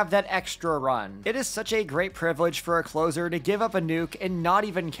glad we have that extra run. It is such a great privilege for a closer to give up a nuke and not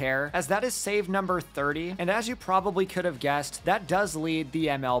even care, as that is save number 30, and as you probably could have guessed, that does lead the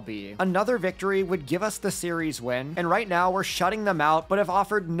MLB. Another victory would give us the series win, and right now we're shutting them out but have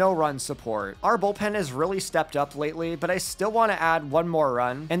offered no run support. Our bullpen has really stepped up lately, but I still want to add 1 more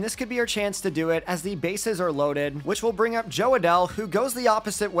run, and this could be our chance to do it as the bases are loaded, which will bring up Joe Adell, who goes the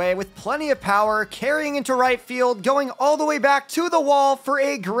opposite way with plenty of power, carrying into right field, going all the way back to the wall for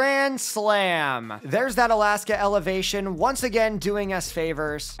a grand slam. There's that Alaska elevation once again doing us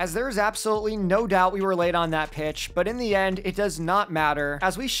favors, as there's absolutely no doubt we were late on that pitch, but in the end, it does not matter,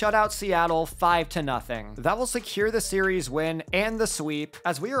 as we shut out Seattle 5-0. That will secure the series win and the sweep,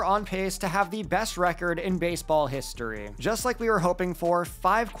 as we are on pace to have the best record in baseball history. Just like we were hoping for,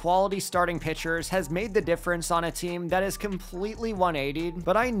 5 quality starting pitchers has made the difference on a team that is completely 180'd,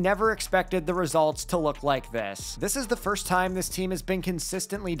 but I never expected the results to look like this. This is the first time this team has been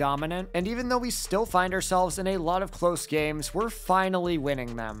consistently dominant, and even though we still find ourselves in a lot of close games, we're finally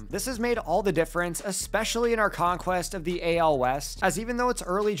winning them. This has made all the difference, especially in our conquest of the AL West, as even though it's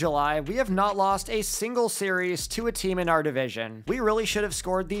early July, we have not lost a single series to a team in our division. We really should have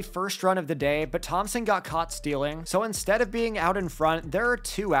scored the first run of the day, but Thompson got caught stealing, so instead of being out in front, there are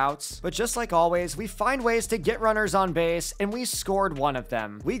 2 outs, but just like always, we find ways to get runners on base, and we scored 1 of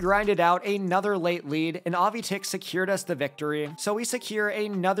them. We grinded out another late lead, and Avi Tick secured us the victory, so we secure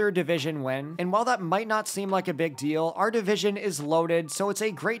another division win, and while that might not seem like a big deal, our division is loaded, so it's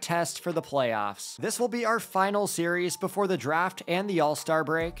a great test for the playoffs. This will be our final series before the draft and the All-Star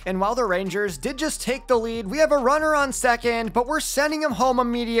break, and while the Rangers did just take the lead, we have a runner on second, but we're sending him home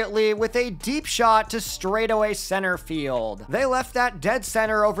immediately with a deep shot to straightaway center field. They left that dead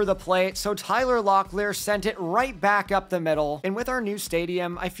center over the plate, so Tyler Locklear sent it right back up the middle, and with our new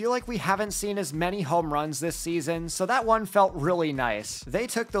stadium, I feel like we haven't seen as many home runs this season, so that one felt really nice. They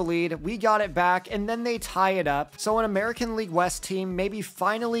took the lead, we got it back, and then they tie it up, so an American League West team may be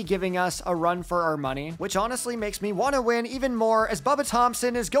finally giving us a run for our money, which honestly makes me want to win even more as Bubba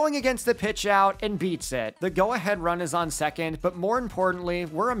Thompson is going against the pitch out and beats it. The go-ahead run is on second, but more importantly,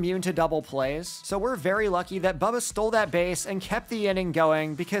 we're immune to double plays, so we're very lucky that Bubba stole that base and kept the inning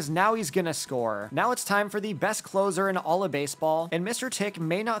going because now he's gonna score. Now it's time for the best closer in all of baseball, and Mr. Tick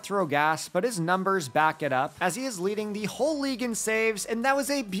may not throw gas, but his numbers back it up, as he is leading the whole league in saves, and that was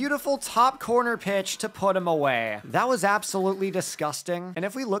a beautiful top corner pitch to put him away. That was absolutely disgusting, and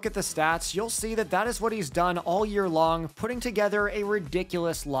if we look at the stats, you'll see that that is what he's done all year long, putting together a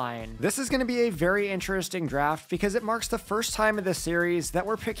ridiculous line. This is going to be a very interesting draft because it marks the first time of the series that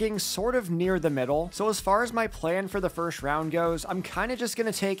we're picking sort of near the middle, so as far as my plan for the first round goes, I'm kind of just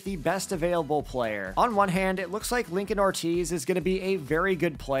going to take the best available player. On one hand, it looks like Lincoln Ortiz is going to be a very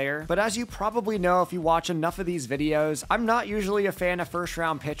good player, but as you probably know if you watch enough of these videos, I'm not usually a fan of first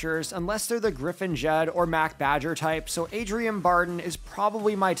round pitchers unless they're the Griffin, Judd, or Mac Badger type, so Adrian Barton is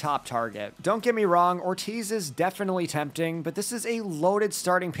probably my top target. Don't get me wrong, Ortiz is definitely tempting, but this is a loaded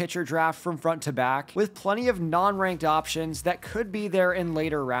starting pitcher draft from front to back, with plenty of non-ranked options that could be there in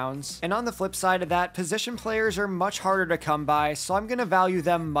later rounds. And on the flip side of that, position players are much harder to come by, so I'm going to value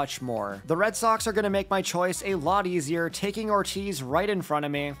them much more. The Red Sox are going to make my choice a lot easier, taking Ortiz right in front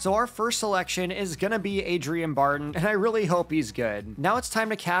of me, so our first selection is going to be Adrian Barton, and I really hope he's good. Now it's time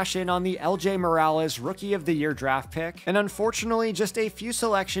to cash in on the LJ Morales Rookie of the Year draft pick, and unfortunately, just a few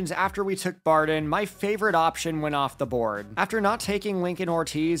selections after we took Barton, my favorite option went off the board. After not taking Lincoln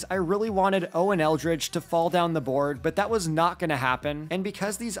Ortiz, I really wanted Owen Eldridge to fall down the board, but that was not going to happen, and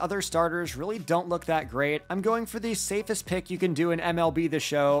because these other starters really don't look that great, I'm going for the safest pick you can do in MLB The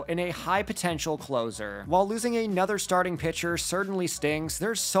Show in a high potential closer. While losing another starting pitcher certainly stings,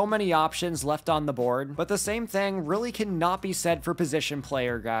 there's so many options left on the board, but the same thing really cannot be said for position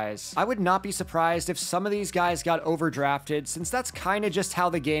player guys. I would not be surprised if some of these guys guys got overdrafted, since that's kinda just how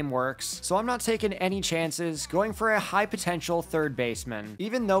the game works, so I'm not taking any chances going for a high potential third baseman.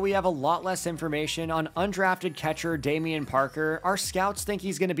 Even though we have a lot less information on undrafted catcher Damian Parker, our scouts think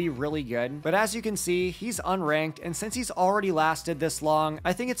he's gonna be really good, but as you can see, he's unranked, and since he's already lasted this long,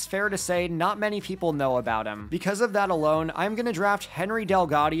 I think it's fair to say not many people know about him. Because of that alone, I'm gonna draft Henry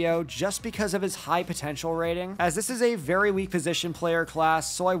Delgadio just because of his high potential rating, as this is a very weak position player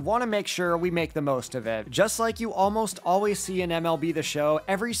class, so I want to make sure we make the most of it. Just like you almost always see in MLB The Show,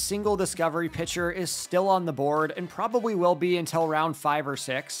 every single discovery pitcher is still on the board and probably will be until round 5 or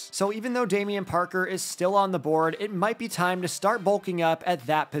 6. So even though Damian Parker is still on the board, it might be time to start bulking up at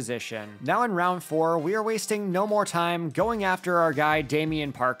that position. Now in round 4, we are wasting no more time going after our guy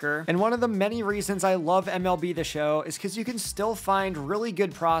Damian Parker, and one of the many reasons I love MLB The Show is because you can still find really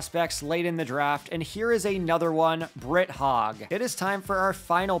good prospects late in the draft, and here is another one, Britt Hogg. It is time for our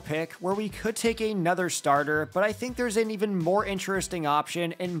final pick, where we could take another starter, but I think there's an even more interesting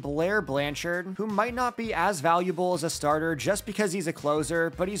option in Blair Blanchard, who might not be as valuable as a starter just because he's a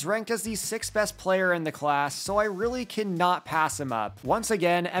closer, but he's ranked as the 6th best player in the class, so I really cannot pass him up. Once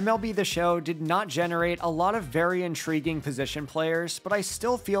again, MLB The Show did not generate a lot of very intriguing position players, but I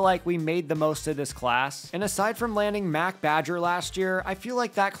still feel like we made the most of this class, and aside from landing Mac Badger last year, I feel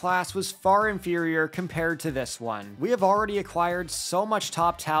like that class was far inferior compared to this one. We have already acquired so much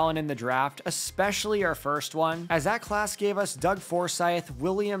top talent in the draft, especially our first one, as that class gave us Doug Forsyth,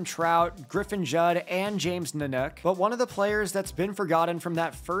 William Trout, Griffin Judd, and James Nanook, but one of the players that's been forgotten from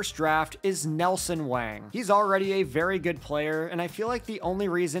that first draft is Nelson Wang. He's already a very good player, and I feel like the only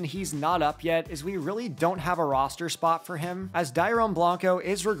reason he's not up yet is we really don't have a roster spot for him, as Dairon Blanco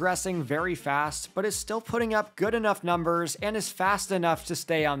is regressing very fast, but is still putting up good enough numbers and is fast enough to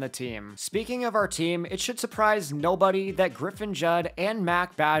stay on the team. Speaking of our team, it should surprise nobody that Griffin Judd and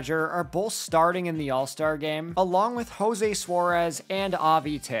Mac Badger are both starting in the All-Star game, along with Jose Suarez and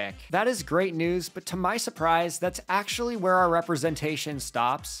Avi Tick. That is great news, but to my surprise, that's actually where our representation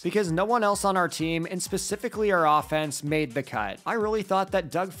stops, because no one else on our team, and specifically our offense, made the cut. I really thought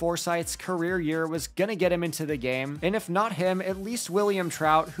that Doug Forsyth's career year was gonna get him into the game, and if not him, at least William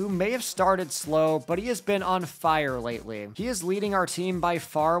Trout, who may have started slow, but he has been on fire lately. He is leading our team by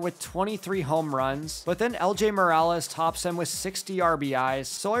far with 23 home runs, but then LJ Morales tops him with 60 RBIs,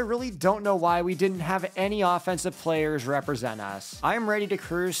 so I really don't know why we didn't have any offensive players represent us. I am ready to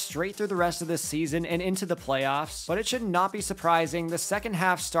cruise straight through the rest of this season and into the playoffs, but it should not be surprising the second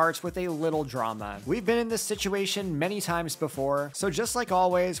half starts with a little drama. We've been in this situation many times before, so just like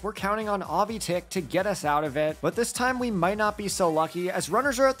always, we're counting on Avi Tick to get us out of it, but this time we might not be so lucky, as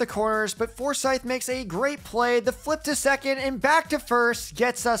runners are at the corners, but Forsyth makes a great play, the flip to second and back to first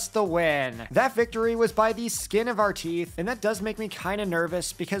gets us the win. That victory was by the skin of our teeth, and that does make me kinda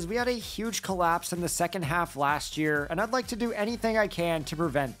nervous because we had a huge collapse in the second half last year, and I'd like to do anything I can to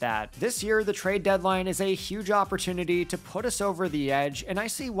prevent that. This year, the trade deadline is a huge opportunity to put us over the edge, and I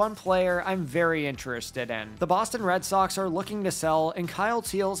see one player I'm very interested in. The Boston Red Sox are looking to sell, and Kyle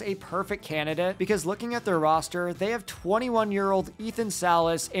Teal's a perfect candidate because looking at their roster, they have 21-year-old Ethan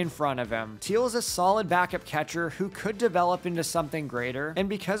Salas in front of him. Teal is a solid backup catcher who could develop into something greater, and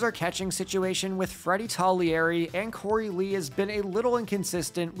because our catching situation with Freddy Talieri and Corey Lee has been a little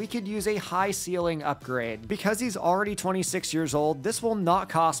inconsistent, we could use a high ceiling upgrade. Because he's already 26 years old, this will not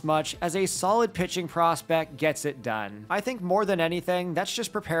cost much, as a solid pitching prospect gets it done. I think more than anything, that's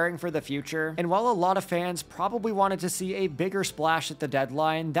just preparing for the future, and while a lot of fans probably wanted to see a bigger splash at the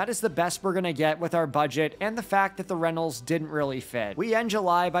deadline, that is the best we're gonna get with our budget and the fact that the rentals didn't really fit. We end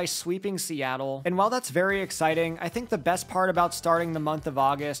July by sweeping Seattle, and while that's very exciting, I think the best part about starting the month of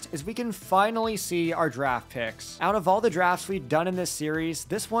August is we can finally see our draft picks. Out of all the drafts we've done in this series,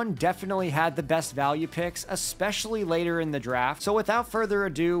 this one definitely had the best value picks, especially later in the draft, so without further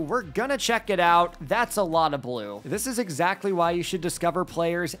ado, we're gonna check it out. That's a lot of blue. This is exactly why you should discover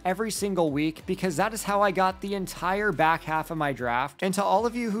players every single week, because that is how I got the entire back half of my draft. And to all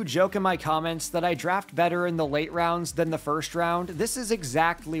of you who joke in my comments that I draft better in the late rounds than the first round, this is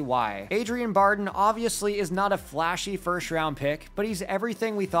exactly why. Adrian Barden obviously is not a flashy first round pick, but he's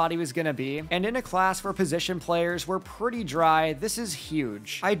everything we thought he was gonna be, and in a class where position players were pretty dry, this is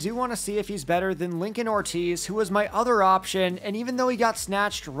huge. I do want to see if he's better than Lincoln Ortiz, who was my other option, and even though he got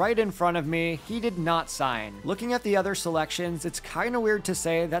snatched right in front of me, he did not sign. Looking at the other selections, it's kinda weird to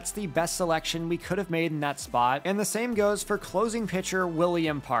say that's the best selection we could have made in that spot, and the same goes for closing pitcher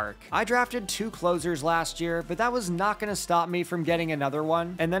William Park. I drafted 2 closers last year, but that was not gonna stop me from getting another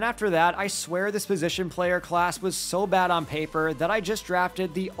one, and then after that, I swear this position player class was so bad on paper that I just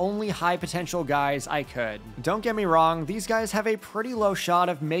drafted the only high potential guys I could. Don't get me wrong, these guys have a pretty low shot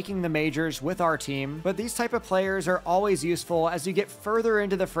of making the majors with our our team, but these type of players are always useful as you get further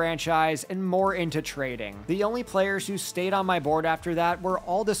into the franchise and more into trading. The only players who stayed on my board after that were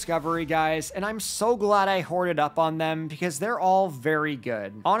all Discovery guys, and I'm so glad I hoarded up on them because they're all very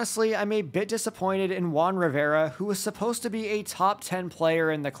good. Honestly, I'm a bit disappointed in Juan Rivera, who was supposed to be a top 10 player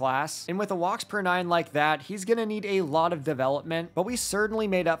in the class, and with a walks per 9 like that, he's gonna need a lot of development, but we certainly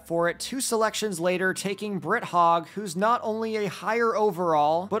made up for it 2 selections later, taking Britt Hogg, who's not only a higher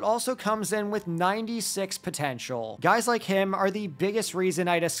overall, but also comes in with 96 potential. Guys like him are the biggest reason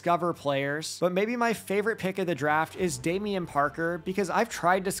I discover players, but maybe my favorite pick of the draft is Damian Parker, because I've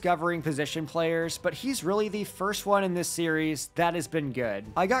tried discovering position players, but he's really the first one in this series that has been good.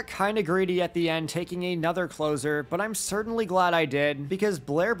 I got kinda greedy at the end taking another closer, but I'm certainly glad I did, because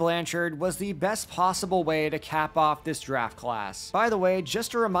Blair Blanchard was the best possible way to cap off this draft class. By the way,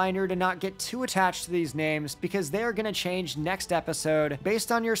 just a reminder to not get too attached to these names, because they are going to change next episode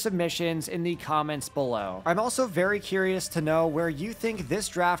based on your submissions in the comments below. I'm also very curious to know where you think this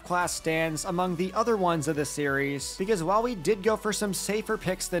draft class stands among the other ones of the series, because while we did go for some safer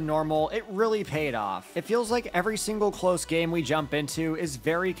picks than normal, it really paid off. It feels like every single close game we jump into is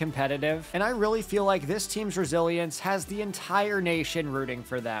very competitive, and I really feel like this team's resilience has the entire nation rooting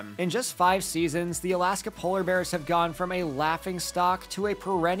for them. In just 5 seasons, the Alaska Polar Bears have gone from a laughingstock to a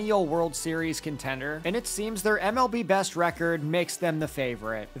perennial World Series contender, and it seems their MLB best record makes them the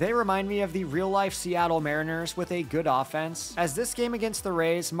favorite. They remind me of the real-life Seattle Mariners with a good offense, as this game against the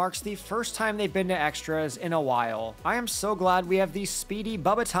Rays marks the first time they've been to extras in a while. I am so glad we have the speedy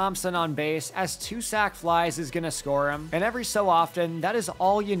Bubba Thompson on base, as 2 sac flies is gonna score him, and every so often, that is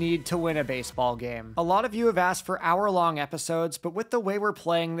all you need to win a baseball game. A lot of you have asked for hour-long episodes, but with the way we're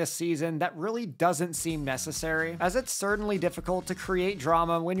playing this season, that really doesn't seem necessary, as it's certainly difficult to create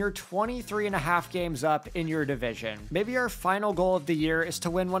drama when you're 23.5 games up in your division. Maybe our final goal of the year is to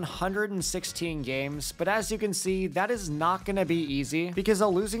win 116 games, but as you can see, that is not going to be easy, because a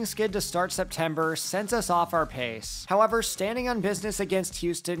losing skid to start September sends us off our pace. However, standing on business against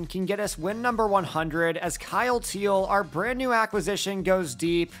Houston can get us win number 100, as Kyle Teal, our brand new acquisition, goes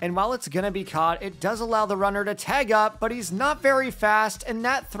deep, and while it's going to be caught, it does allow the runner to tag up, but he's not very fast, and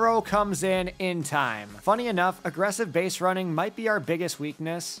that throw comes in time. Funny enough, aggressive base running might be our biggest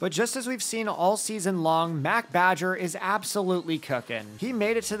weakness, but just as we've seen all season long, Mac Badger is absolutely cooking. He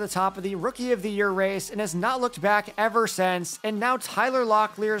made it to the top of the Rookie of the Year race and has not looked back ever since, and now Tyler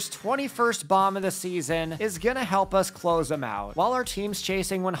Locklear's 21st bomb of the season is gonna help us close him out. While our team's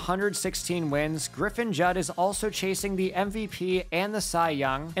chasing 116 wins, Griffin Judd is also chasing the MVP and the Cy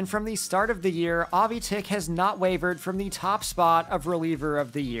Young, and from the start of the year, Avi Tick has not wavered from the top spot of Reliever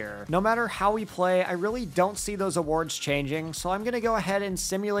of the Year. No matter how we play, I really don't see those awards changing, so I'm gonna go ahead and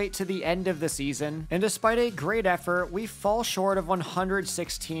simulate to the end of the season, and despite a great effort, we fall short of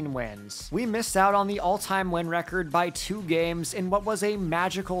 116 wins. We missed out on the all-time win record by 2 games in what was a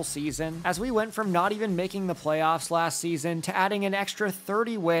magical season, as we went from not even making the playoffs last season to adding an extra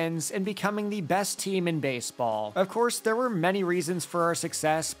 30 wins and becoming the best team in baseball. Of course, there were many reasons for our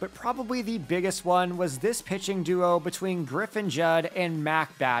success, but probably the biggest one was this pitching duo between Griffin Judd and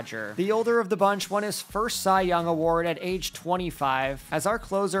Mac Badger. The older of the bunch won his first Cy Young award at age 25, as our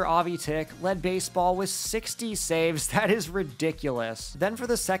closer Avi Tick led baseball with 60 saves. That is ridiculous. Then for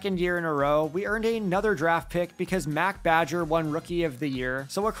the second year in a row, we earned another draft pick because Mac Badger won Rookie of the Year.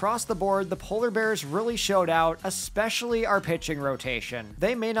 So across the board, the Polar Bears really showed out, especially our pitching rotation.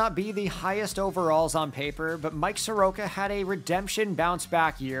 They may not be the highest overalls on paper, but Mike Soroka had a redemption bounce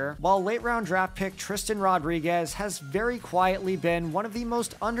back year, while late round draft pick Tristan Rodriguez has very quietly been one of the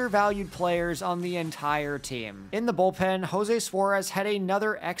most undervalued players on the entire team. In the bullpen, Jose Suarez had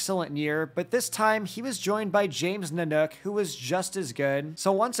another excellent year, but this time he was joined by James Nanook, who was just as good.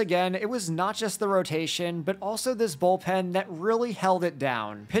 So once again, it was not just the rotation, but also this bullpen that really held it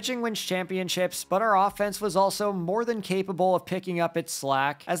down. Pitching wins championships, but our offense was also more than capable of picking up its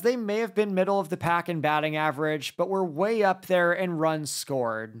slack, as they may have been middle of the pack in batting average, but were way up there in runs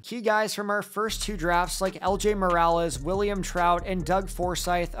scored. Key guys from our first 2 drafts like LJ Morales, William Trout, and Doug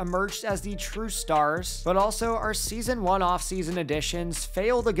Forsyth emerged as the true stars, but also our season 1 offseason additions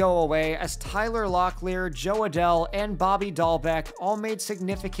fail to go away, as Tyler Locklear, Joe Adell, and Bobby Dahlbeck all made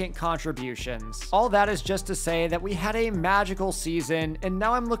significant contributions. All that is just to say that we had a magical season, and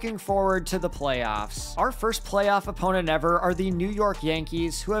now I'm looking forward to the playoffs. Our first playoff opponent ever are the New York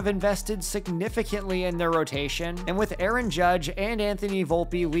Yankees, who have invested significantly in their rotation, and with Aaron Judge and Anthony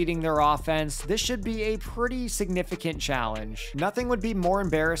Volpe leading their offense, this should be a pretty significant challenge. Nothing would be more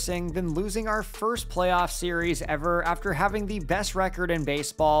embarrassing than losing our first playoff series ever after having the best record in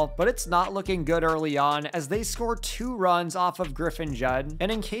baseball, but it's not looking good early on, as they score 2 runs off of Griffin Judd.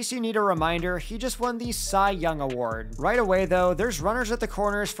 And in case case you need a reminder, he just won the Cy Young Award. Right away though, there's runners at the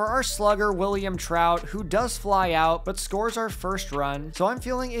corners for our slugger William Trout, who does fly out, but scores our first run. So I'm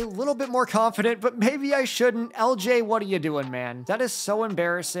feeling a little bit more confident, but maybe I shouldn't. LJ, what are you doing, man? That is so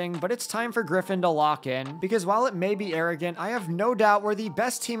embarrassing, but it's time for Griffin to lock in, because while it may be arrogant, I have no doubt we're the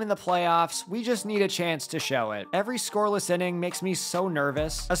best team in the playoffs. We just need a chance to show it. Every scoreless inning makes me so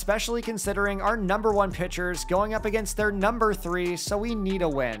nervous, especially considering our #1 pitchers going up against their #3, so we need a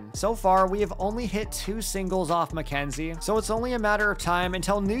win. So far, we have only hit 2 singles off McKenzie, so it's only a matter of time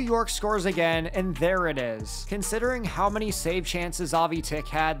until New York scores again, and there it is. Considering how many save chances Avi Tick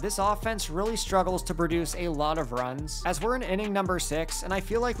had, this offense really struggles to produce a lot of runs, as we're in inning number 6, and I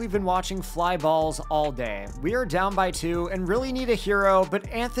feel like we've been watching fly balls all day. We are down by 2 and really need a hero, but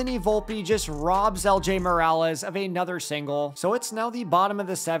Anthony Volpe just robs LJ Morales of another single, so it's now the bottom of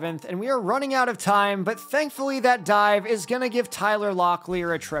the 7th, and we are running out of time, but thankfully that dive is gonna give Tyler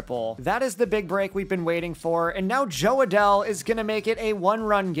Locklear a triple. That is the big break we've been waiting for, and now Joe Adell is gonna make it a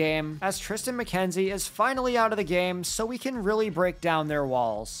 1-run game, as Tristan McKenzie is finally out of the game, so we can really break down their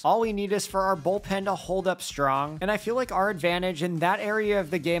walls. All we need is for our bullpen to hold up strong, and I feel like our advantage in that area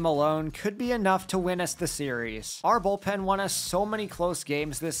of the game alone could be enough to win us the series. Our bullpen won us so many close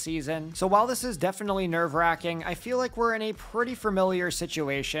games this season, so while this is definitely nerve-wracking, I feel like we're in a pretty familiar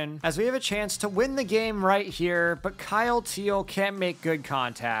situation, as we have a chance to win the game right here, but Kyle Teal can't make good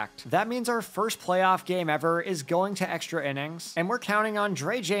contact. That means our first playoff game ever is going to extra innings, and we're counting on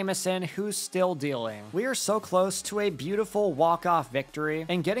Dre Jameson, who's still dealing. We are so close to a beautiful walk-off victory,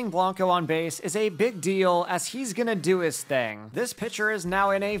 and getting Blanco on base is a big deal, as he's gonna do his thing. This pitcher is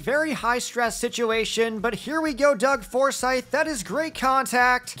now in a very high-stress situation, but here we go, Doug Forsyth. That is great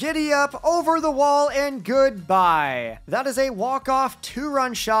contact. Giddy up, over the wall, and goodbye. That is a walk-off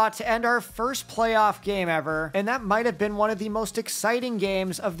 2-run shot to end our first playoff game ever, and that might have been one of the most exciting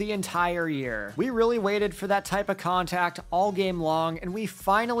games of the entire year. We really waited for that type of contact all game long, and we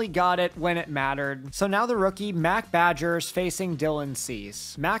finally got it when it mattered. So now the rookie Mac Badger's facing Dylan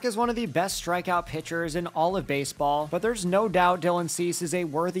Cease. Mac is one of the best strikeout pitchers in all of baseball, but there's no doubt Dylan Cease is a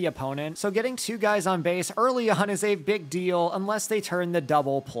worthy opponent, so getting 2 guys on base early on is a big deal unless they turn the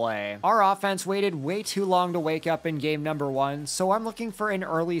double play. Our offense waited way too long to wake up in game number 1, so I'm looking for an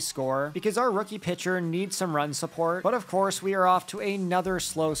early score because our rookie pitcher needs some run support, but of course we are off to another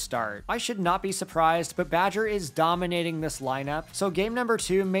slow start. I should not be surprised, but Badger is dominating this lineup, so game number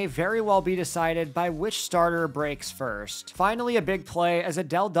 2 may very well be decided by which starter breaks first. Finally a big play as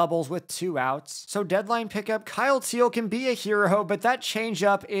Adell doubles with 2 outs, so deadline pickup Kyle Teal can be a hero, but that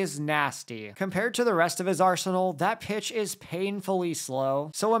changeup is nasty. Compared to the rest of his arsenal, that pitch is painfully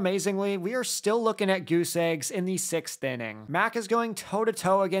slow, so amazingly, we are still looking at goose eggs in the 6th inning. Mac is going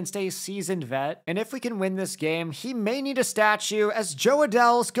toe-to-toe against a seasoned vet, and if we can win this game, he may need a statue as Joe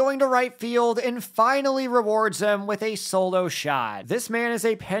Adell's going to right field and finally rewards him with a solo shot. This man is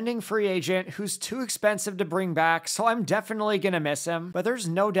a pending free agent who's too expensive to bring back, so I'm definitely gonna miss him, but there's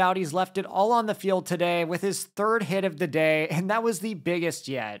no doubt he's left it all on the field today with his 3rd hit of the day, and that was the biggest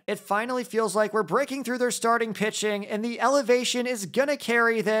yet. It finally feels like we're breaking through their starting pitching, and the elevation is gonna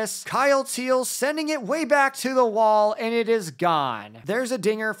carry this. Kyle Teal sending it way back to the wall, and it is gone. There's a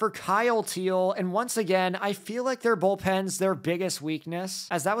dinger for Kyle Teal, and once again, I feel like their bullpen's their biggest weakness,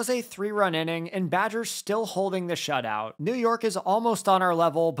 as that was a 3-run inning, and Badger's still holding the shutout. New York is almost on our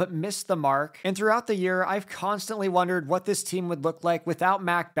level, but missed the mark, and throughout the year, I've constantly wondered what this team would look like without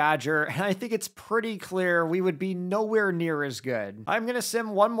Mac Badger, and I think it's pretty clear we would be nowhere near as good. I'm gonna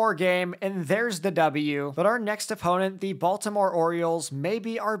sim one more game, and there's the W, but our next opponent, the Baltimore Orioles, may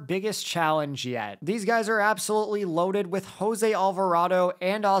be our biggest challenge yet. These guys are absolutely loaded with Jose Alvarado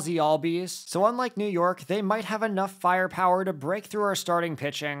and Ozzy Albies, so unlike New York, they might have enough firepower to break through our starting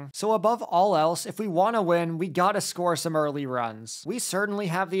pitching. So above all else, if we want to win, we gotta score some early runs. We certainly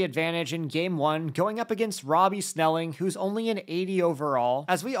have the advantage in game 1, going up against Robbie Snelling, who's only an 80 overall,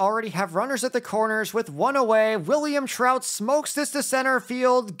 as we already have runners at the corners with 1 away. William Trout smokes this to center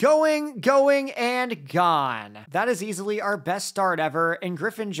field, going, and gone. That is easily our best start ever, and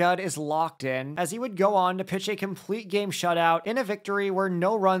Griffin Judd is locked in, as he would go on to pitch a complete game shutout in a victory where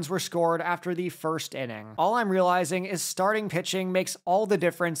no runs were scored after the 1st inning. All I'm realizing is starting pitching makes all the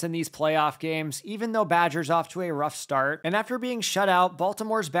difference in these playoff games, even though Badger's off to a rough start, and after being shut out,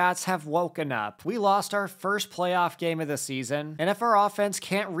 Baltimore's bats have woken up. We lost our first playoff game of the season, and if our offense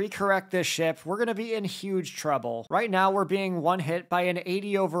can't recorrect this ship, we're gonna be in huge trouble. Right now, we're being one hit by an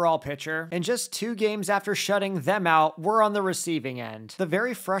 80 overall pitcher, and just 2 games after shutting them out, we're on the receiving end. The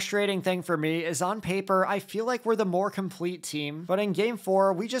very frustrating thing for me is on paper, I feel like we're the more complete team, but in game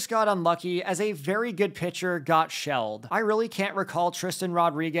 4, we just got unlucky as a very good pitcher got shelled. I really can't recall Tristan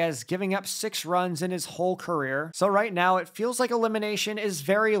Rodriguez giving up 6 runs in his whole career. So right now, it feels like elimination is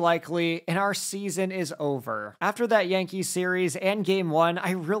very likely and our season is over. After that Yankees series and Game 1,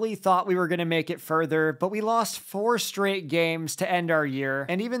 I really thought we were going to make it further, but we lost 4 straight games to end our year.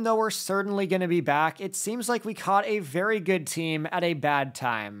 And even though we're certainly going to be back, it seems like we caught a very good team at a bad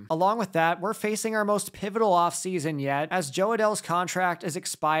time. Along with that, we're facing our most pivotal offseason yet, as Joe Adell's contract is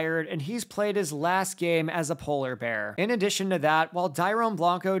expired and he's played his last game as a polar bear. In addition to that, while Dairon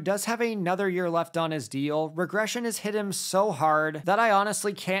Blanco does have another year left on his deal, regression has hit him so hard that I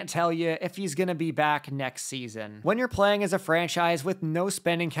honestly can't tell you if he's going to be back next season. When you're playing as a franchise with no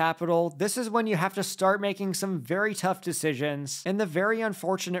spending capital, this is when you have to start making some very tough decisions, and the very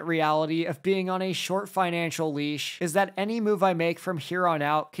unfortunate reality of being on a short financial leash is that any move I make from here on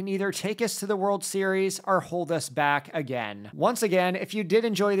out can either take us to the World Series or hold us back again. Once again, if you did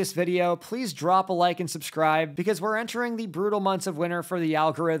enjoy this video, please drop a like and subscribe, because we're entering the brutal months of winter for the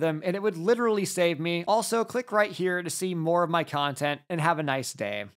algorithm and it would literally save me. Also, click right here to see more of my content, and have a nice day.